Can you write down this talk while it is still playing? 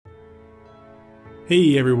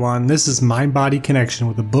Hey everyone, this is Mind Body Connection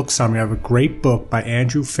with a book summary of a great book by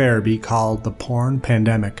Andrew Ferebee called The Porn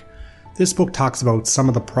Pandemic. This book talks about some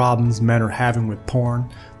of the problems men are having with porn,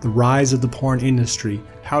 the rise of the porn industry,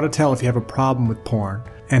 how to tell if you have a problem with porn,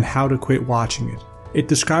 and how to quit watching it. It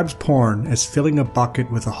describes porn as filling a bucket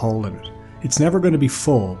with a hole in it. It's never going to be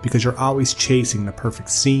full because you're always chasing the perfect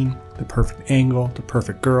scene, the perfect angle, the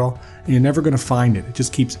perfect girl, and you're never going to find it. It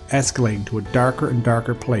just keeps escalating to a darker and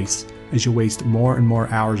darker place as you waste more and more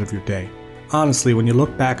hours of your day. Honestly, when you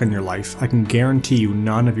look back on your life, I can guarantee you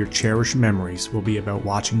none of your cherished memories will be about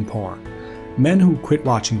watching porn. Men who quit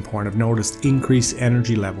watching porn have noticed increased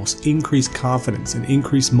energy levels, increased confidence, and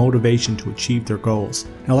increased motivation to achieve their goals.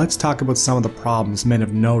 Now let's talk about some of the problems men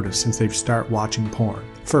have noticed since they've started watching porn.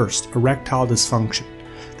 First, erectile dysfunction.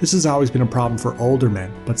 This has always been a problem for older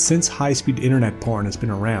men, but since high-speed internet porn has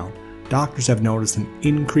been around, doctors have noticed an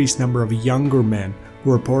increased number of younger men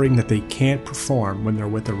who are reporting that they can't perform when they're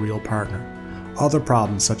with a real partner. Other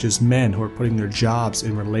problems such as men who are putting their jobs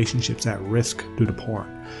and relationships at risk due to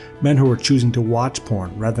porn. Men who are choosing to watch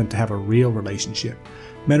porn rather than to have a real relationship.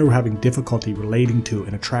 Men who are having difficulty relating to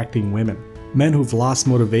and attracting women. Men who've lost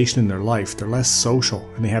motivation in their life, they're less social,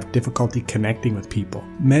 and they have difficulty connecting with people.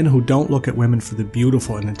 Men who don't look at women for the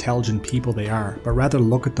beautiful and intelligent people they are, but rather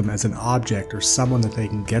look at them as an object or someone that they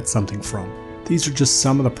can get something from. These are just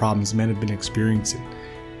some of the problems men have been experiencing.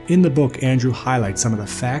 In the book, Andrew highlights some of the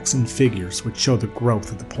facts and figures which show the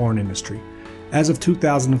growth of the porn industry. As of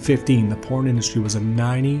 2015, the porn industry was a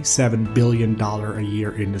 $97 billion a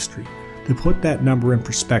year industry. To put that number in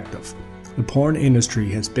perspective, the porn industry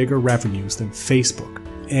has bigger revenues than Facebook,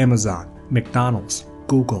 Amazon, McDonald's,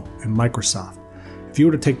 Google, and Microsoft. If you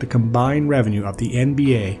were to take the combined revenue of the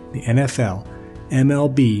NBA, the NFL,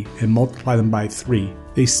 MLB, and multiply them by 3,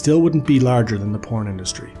 they still wouldn't be larger than the porn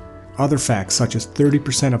industry. Other facts such as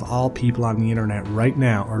 30% of all people on the internet right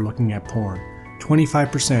now are looking at porn.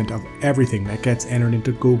 25% of everything that gets entered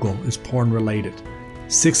into Google is porn related.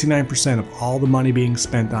 69% of all the money being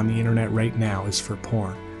spent on the internet right now is for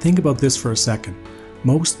porn. Think about this for a second.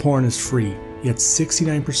 Most porn is free, yet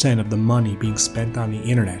 69% of the money being spent on the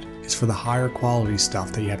internet is for the higher quality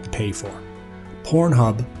stuff that you have to pay for.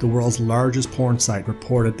 Pornhub, the world's largest porn site,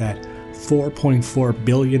 reported that 4.4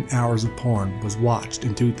 billion hours of porn was watched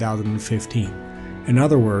in 2015. In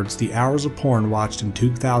other words, the hours of porn watched in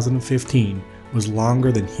 2015 was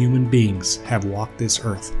longer than human beings have walked this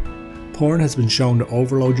earth. Porn has been shown to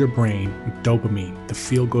overload your brain with dopamine, the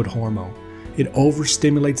feel-good hormone. It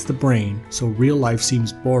overstimulates the brain, so real life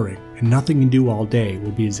seems boring, and nothing you do all day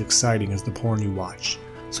will be as exciting as the porn you watch.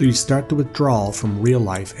 So you start to withdraw from real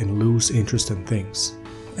life and lose interest in things.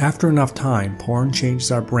 After enough time, porn changes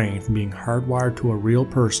our brain from being hardwired to a real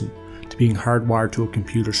person to being hardwired to a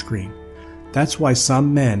computer screen. That's why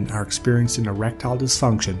some men are experiencing erectile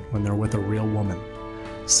dysfunction when they're with a real woman.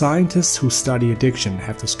 Scientists who study addiction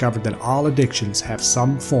have discovered that all addictions have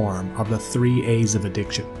some form of the 3 A's of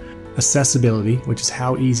addiction. Accessibility, which is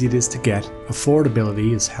how easy it is to get,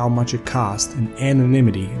 affordability is how much it costs, and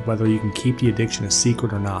anonymity, whether you can keep the addiction a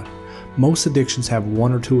secret or not. Most addictions have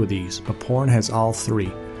 1 or 2 of these, but porn has all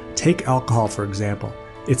 3. Take alcohol for example.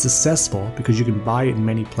 It's accessible because you can buy it in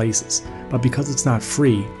many places, but because it's not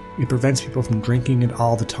free, it prevents people from drinking it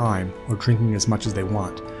all the time or drinking as much as they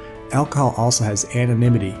want. Alcohol also has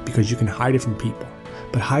anonymity because you can hide it from people,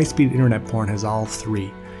 but high-speed internet porn has all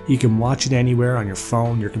 3. You can watch it anywhere on your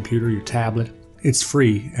phone, your computer, your tablet. It's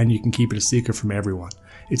free and you can keep it a secret from everyone.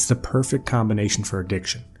 It's the perfect combination for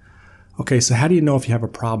addiction. Okay, so how do you know if you have a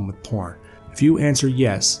problem with porn? If you answer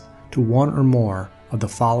yes to 1 or more of the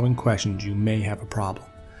following questions, you may have a problem.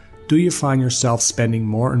 Do you find yourself spending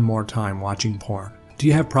more and more time watching porn? Do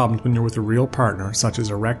you have problems when you're with a real partner, such as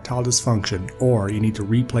erectile dysfunction, or you need to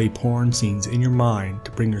replay porn scenes in your mind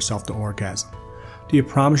to bring yourself to orgasm? Do you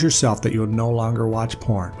promise yourself that you will no longer watch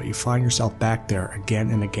porn, but you find yourself back there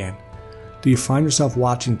again and again? Do you find yourself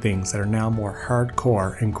watching things that are now more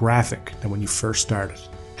hardcore and graphic than when you first started?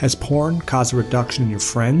 Has porn caused a reduction in your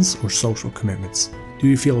friends or social commitments? Do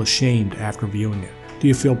you feel ashamed after viewing it? Do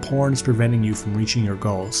you feel porn is preventing you from reaching your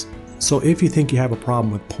goals? So if you think you have a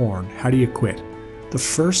problem with porn, how do you quit? The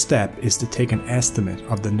first step is to take an estimate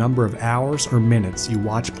of the number of hours or minutes you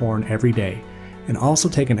watch porn every day, and also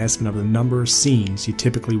take an estimate of the number of scenes you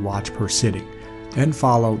typically watch per sitting. Then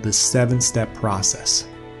follow this 7-step process.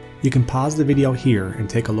 You can pause the video here and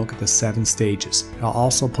take a look at the 7 stages. I'll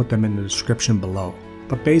also put them in the description below.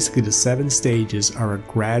 But basically the 7 stages are a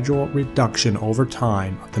gradual reduction over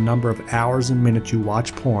time of the number of hours and minutes you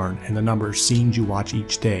watch porn and the number of scenes you watch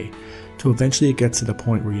each day, to eventually it gets to the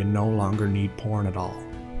point where you no longer need porn at all.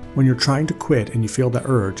 When you're trying to quit and you feel the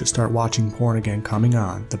urge to start watching porn again coming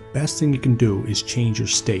on, the best thing you can do is change your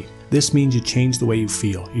state. This means you change the way you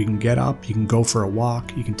feel. You can get up, you can go for a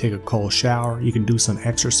walk, you can take a cold shower, you can do some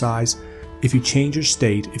exercise. If you change your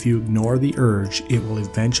state, if you ignore the urge, it will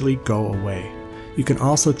eventually go away. You can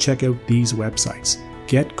also check out these websites,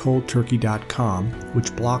 getcoldturkey.com,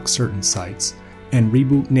 which blocks certain sites, and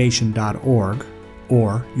rebootnation.org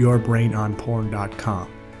or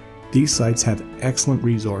yourbrainonporn.com. These sites have excellent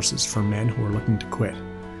resources for men who are looking to quit.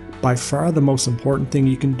 By far the most important thing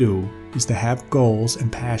you can do is to have goals and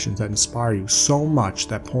passions that inspire you so much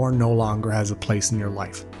that porn no longer has a place in your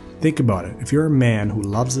life. Think about it. If you're a man who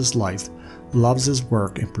loves his life, loves his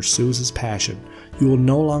work, and pursues his passion, you will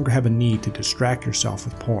no longer have a need to distract yourself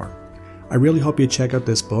with porn. I really hope you check out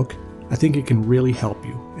this book. I think it can really help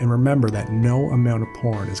you. And remember that no amount of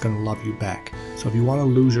porn is going to love you back. So if you want to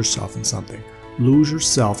lose yourself in something, lose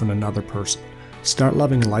yourself in another person. Start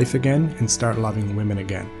loving life again and start loving women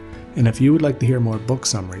again. And if you would like to hear more book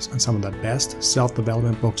summaries on some of the best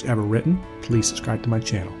self-development books ever written, please subscribe to my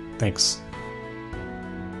channel. Thanks.